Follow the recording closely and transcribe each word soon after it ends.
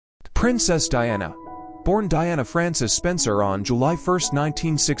Princess Diana, born Diana Frances Spencer on July 1,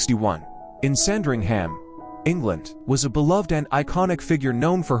 1961, in Sandringham, England, was a beloved and iconic figure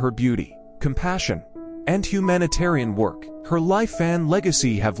known for her beauty, compassion, and humanitarian work. Her life and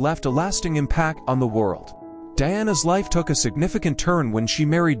legacy have left a lasting impact on the world. Diana's life took a significant turn when she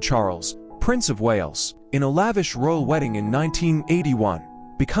married Charles, Prince of Wales, in a lavish royal wedding in 1981.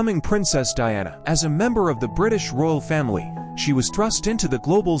 Becoming Princess Diana. As a member of the British royal family, she was thrust into the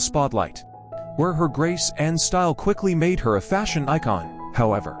global spotlight, where her grace and style quickly made her a fashion icon.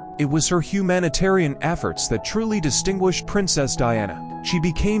 However, it was her humanitarian efforts that truly distinguished Princess Diana. She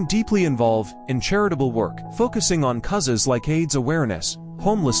became deeply involved in charitable work, focusing on causes like AIDS awareness,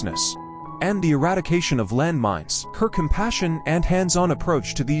 homelessness, and the eradication of landmines. Her compassion and hands-on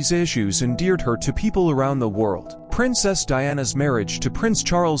approach to these issues endeared her to people around the world. Princess Diana's marriage to Prince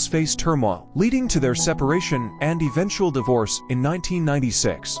Charles faced turmoil, leading to their separation and eventual divorce in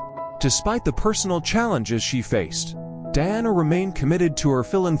 1996. Despite the personal challenges she faced, Diana remained committed to her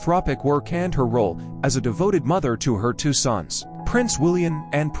philanthropic work and her role as a devoted mother to her two sons, Prince William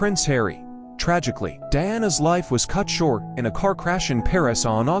and Prince Harry. Tragically, Diana's life was cut short in a car crash in Paris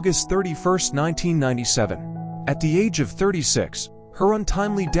on August 31, 1997. At the age of 36, her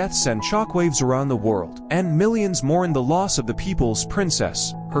untimely death sent shockwaves around the world, and millions mourned the loss of the people's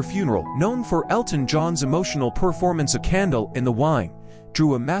princess. Her funeral, known for Elton John's emotional performance "A Candle in the Wind,"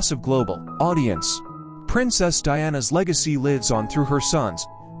 drew a massive global audience. Princess Diana's legacy lives on through her sons,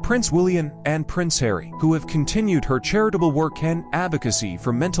 Prince William and Prince Harry, who have continued her charitable work and advocacy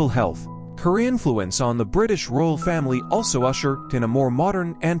for mental health. Her influence on the British royal family also ushered in a more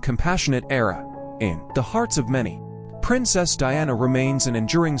modern and compassionate era. In the hearts of many, Princess Diana remains an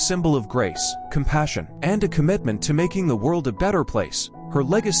enduring symbol of grace, compassion, and a commitment to making the world a better place. Her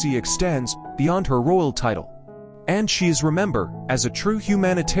legacy extends beyond her royal title, and she is remembered as a true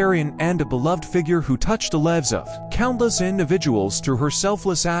humanitarian and a beloved figure who touched the lives of countless individuals through her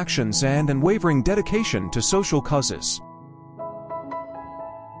selfless actions and unwavering dedication to social causes.